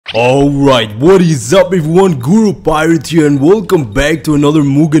Alright, what is up everyone, Guru Pirate here and welcome back to another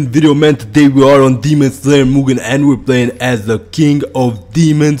Mugen video. Man, today we are on Demon Slayer Mugen and we're playing as the King of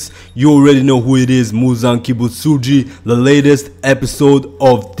Demons. You already know who it is, Muzan Kibutsuji. The latest episode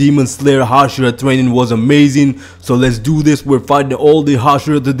of Demon Slayer Hashira training was amazing. So let's do this, we're fighting all the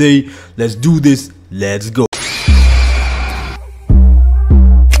Hashira today. Let's do this, let's go.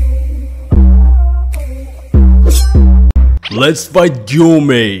 Let's fight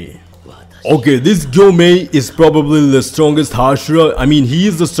Gyomei. Okay, this Gyomei is probably the strongest Hashira. I mean, he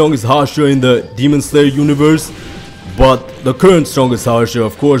is the strongest Hashira in the Demon Slayer universe, but the current strongest Hashira,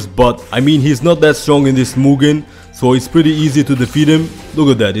 of course. But I mean, he's not that strong in this Mugen, so it's pretty easy to defeat him. Look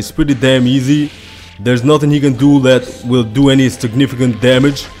at that, it's pretty damn easy. There's nothing he can do that will do any significant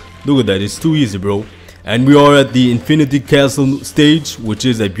damage. Look at that, it's too easy, bro. And we are at the Infinity Castle stage, which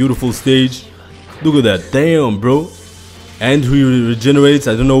is a beautiful stage. Look at that, damn, bro. And he regenerates.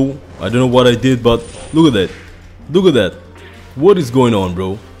 I don't know what I did, but look at that. Look at that. What is going on,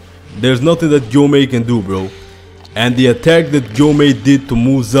 bro? There's nothing that Gyomei can do, bro. And the attack that Gyomei did to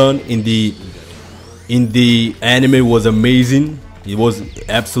Muzan in the anime was amazing. It was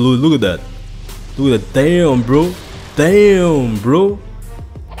absolute. Look at that. Look at that. Damn, bro. Damn, bro.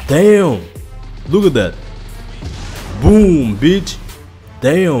 Damn. Look at that. Boom, bitch.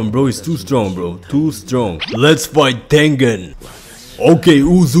 Damn, bro, it's too strong, bro. Too strong. Let's fight Tengen. Okay,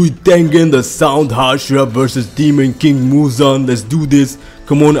 Uzui Tengen, the Sound Hashira versus Demon King Muzan. Let's do this.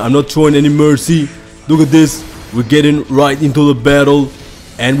 Come on, I'm not showing any mercy. Look at this. We're getting right into the battle.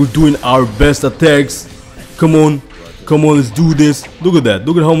 And we're doing our best attacks. Come on. Come on, let's do this. Look at that.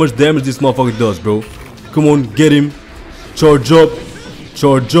 Look at how much damage this motherfucker does, bro. Come on, get him. Charge up.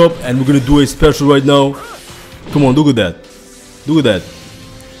 Charge up. And we're gonna do a special right now. Come on, look at that. Look at that.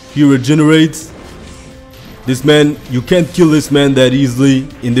 He regenerates. This man, you can't kill this man that easily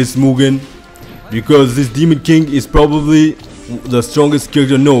in this Mugen, because this Demon King is probably the strongest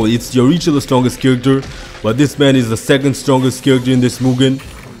character. No, it's Yoricha the strongest character, but this man is the second strongest character in this Mugen.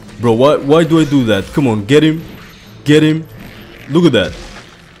 Bro, why do I do that? Come on, get him. Get him. Look at that.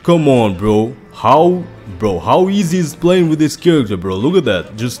 Come on, bro. How easy is playing with this character, bro? Look at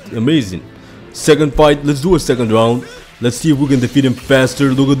that. Just amazing. Second fight. Let's do a second round. Let's see if we can defeat him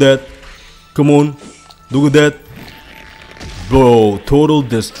faster. Look at that. Come on. Look at that. Bro, total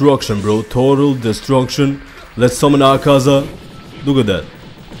destruction, bro. Total destruction. Let's summon Akaza. Look at that.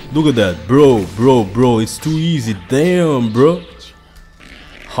 Look at that. Bro. It's too easy. Damn, bro.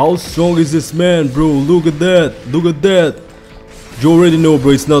 How strong is this man, bro? Look at that. Look at that. You already know,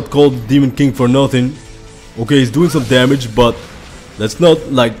 bro. It's not called Demon King for nothing. Okay, he's doing some damage, but that's not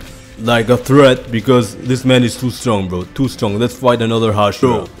like a threat, because this man is too strong, bro. Too strong. Let's fight another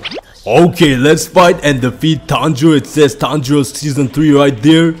Hashira. Okay, let's fight and defeat Tanjiro. It says Tanjiro season 3 right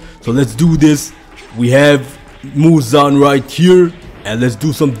there. So let's do this. We have Muzan right here, and let's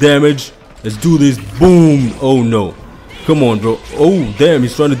do some damage. Let's do this. Boom. Oh no. Come on, bro. Oh damn,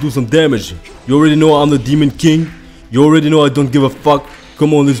 he's trying to do some damage. You already know I'm the Demon King. You already know I don't give a fuck.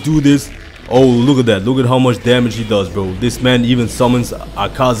 Come on, let's do this. Oh, look at that. Look at how much damage he does, bro. This man even summons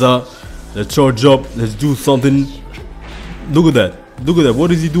Akaza. Let's charge up. Let's do something. Look at that. Look at that.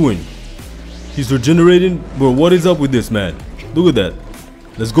 What is he doing? He's regenerating. Bro, what is up with this man? Look at that.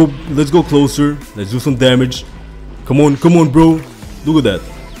 Let's go closer. Let's do some damage. Come on, bro. Look at that.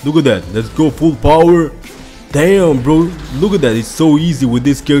 Look at that. Let's go full power. Damn, bro. Look at that. It's so easy with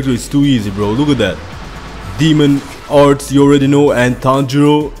this character. It's too easy, bro. Look at that. Demon Arts, you already know, and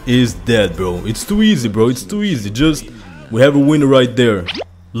Tanjiro is dead, bro. It's too easy, bro. It's too easy. Just, we have a winner right there.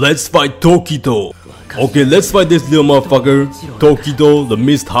 Let's fight Tokito. Okay, let's fight this little motherfucker. Tokito, the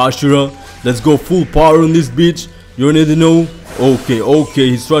Mist Hashira. Let's go full power on this bitch. You already know. Okay.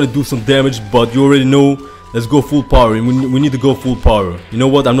 He's trying to do some damage, but you already know. Let's go full power. We need to go full power. You know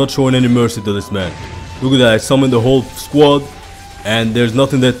what? I'm not showing any mercy to this man. Look at that. I summoned the whole squad, and there's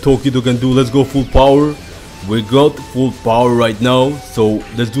nothing that Tokito can do. Let's go full power. We got full power right now, so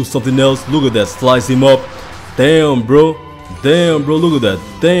let's do something else. Look at that, slice him up. Damn, bro. Look at that.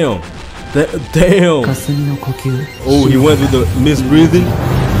 Damn. Oh, he went with the misbreathing.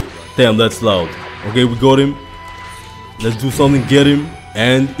 Damn, that's loud. Okay, we got him. Let's do something, get him.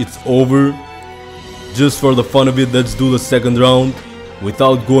 And it's over. Just for the fun of it, let's do the second round.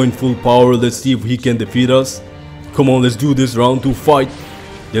 Without going full power, let's see if he can defeat us. Come on, let's do this round 2 fight.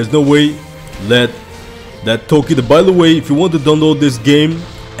 There's no way. That Tokito. By the way, if you want to download this game,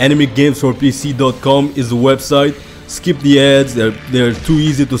 animegamesforpc.com is the website. Skip the ads, they're too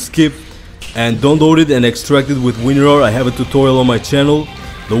easy to skip, and download it and extract it with WinRAR. I have a tutorial on my channel.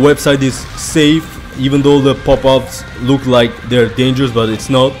 The website is safe even though the pop-ups look like they're dangerous, but it's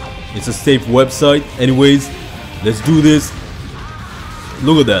not. It's a safe website. Anyways, let's do this.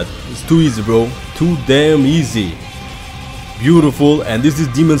 Look at that. It's too easy, bro. Too damn easy. Beautiful. And this is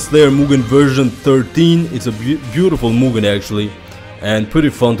Demon Slayer Mugen version 13. It's a beautiful Mugen actually, and pretty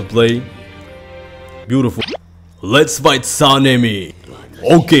fun to play. Beautiful. Let's fight Sanemi.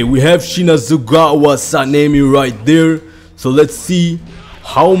 Okay, we have Shinazugawa Sanemi right there. So let's see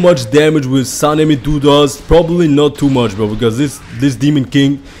how much damage will Sanemi do to us. Probably not too much, bro, because this Demon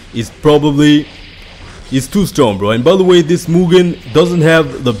King is probably too strong, bro. And by the way, this Mugen doesn't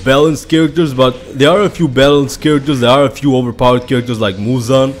have the balanced characters, but there are a few balanced characters. There are a few overpowered characters like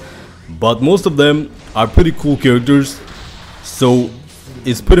Muzan, but most of them are pretty cool characters. So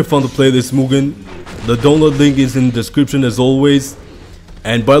it's pretty fun to play this Mugen. The download link is in the description as always.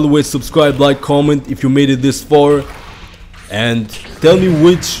 And by the way, subscribe, like, comment if you made it this far. And tell me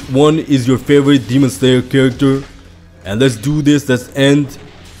which one is your favorite Demon Slayer character. And let's do this. Let's end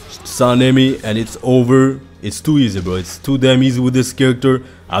Sanemi and it's over. It's too easy, bro. It's too damn easy with this character.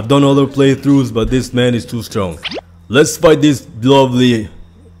 I've done other playthroughs, but this man is too strong. Let's fight this lovely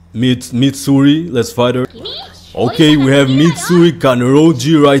Mitsuri. Let's fight her. Okay, we have Mitsuri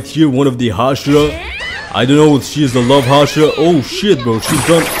Kanoroji right here, one of the Hashira. I don't know if she is the love Hashira. Oh shit, bro, she's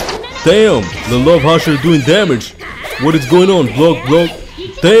done. Damn, the love Hashira doing damage. What is going on? Block.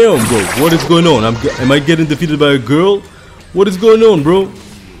 Damn, bro, what is going on? Am I getting defeated by a girl? What is going on, bro?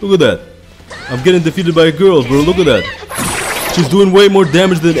 Look at that. I'm getting defeated by a girl, bro. Look at that. She's doing way more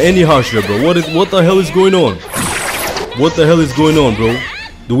damage than any Hashira, bro. What the hell is going on? What the hell is going on, bro?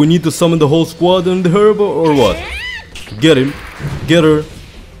 Do we need to summon the whole squad and her or what? Get him. Get her.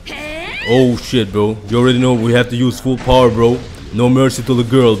 Oh shit, bro. You already know we have to use full power, bro. No mercy to the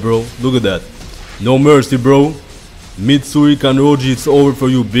girl, bro. Look at that. No mercy, bro. Mitsuri Kanroji, it's over for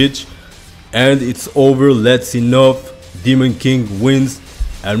you, bitch. And it's over. That's enough. Demon King wins.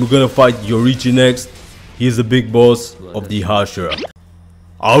 And we're gonna fight Yorichi next. He's the big boss of the Hashira.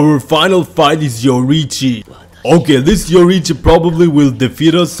 Our final fight is Yorichi. Okay, this Yorichi probably will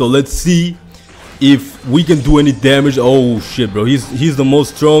defeat us. So let's see if we can do any damage. Oh shit, bro. He's the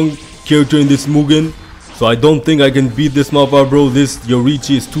most strong character in this Mugen, so I don't think I can beat this motherfucker, bro. This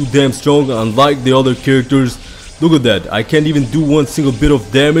Yorichi is too damn strong, unlike the other characters. Look at that. I can't even do one single bit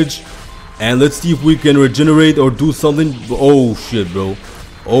of damage. And let's see if we can regenerate or do something. Oh shit, bro.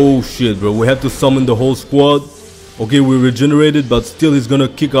 Oh shit, bro. We have to summon the whole squad. Okay, we regenerated, but still he's gonna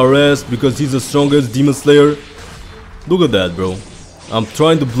kick our ass because he's the strongest Demon Slayer. Look at that, bro. I'm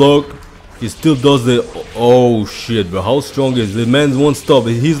trying to block. He still does the... Oh shit, bro. How strong is the man? Won't stop.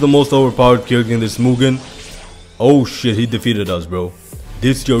 He's the most overpowered character in this Mugen. Oh shit, he defeated us, bro.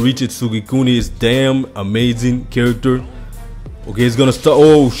 This Yorichi Tsugikuni is damn amazing character. Okay, he's gonna start.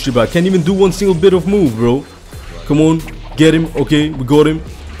 Oh shit, bro. I can't even do one single bit of move, bro. Come on, get him. Okay, we got him.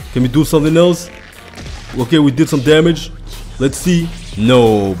 Can we do something else? Okay, we did some damage. Let's see.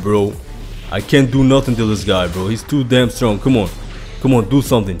 No, bro. I can't do nothing to this guy, bro. He's too damn strong. Come on. Come on, do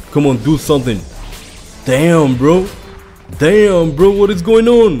something. Come on, do something. Damn, bro. Damn, bro. What is going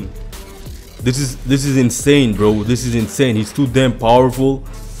on? This is insane, bro. This is insane. He's too damn powerful.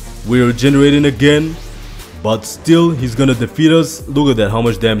 We're regenerating again, but still he's gonna defeat us. Look at that, how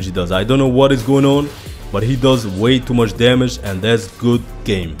much damage he does. I don't know what is going on, but he does way too much damage, and that's good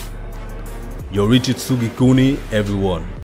game. Yorichi Tsugikuni, everyone.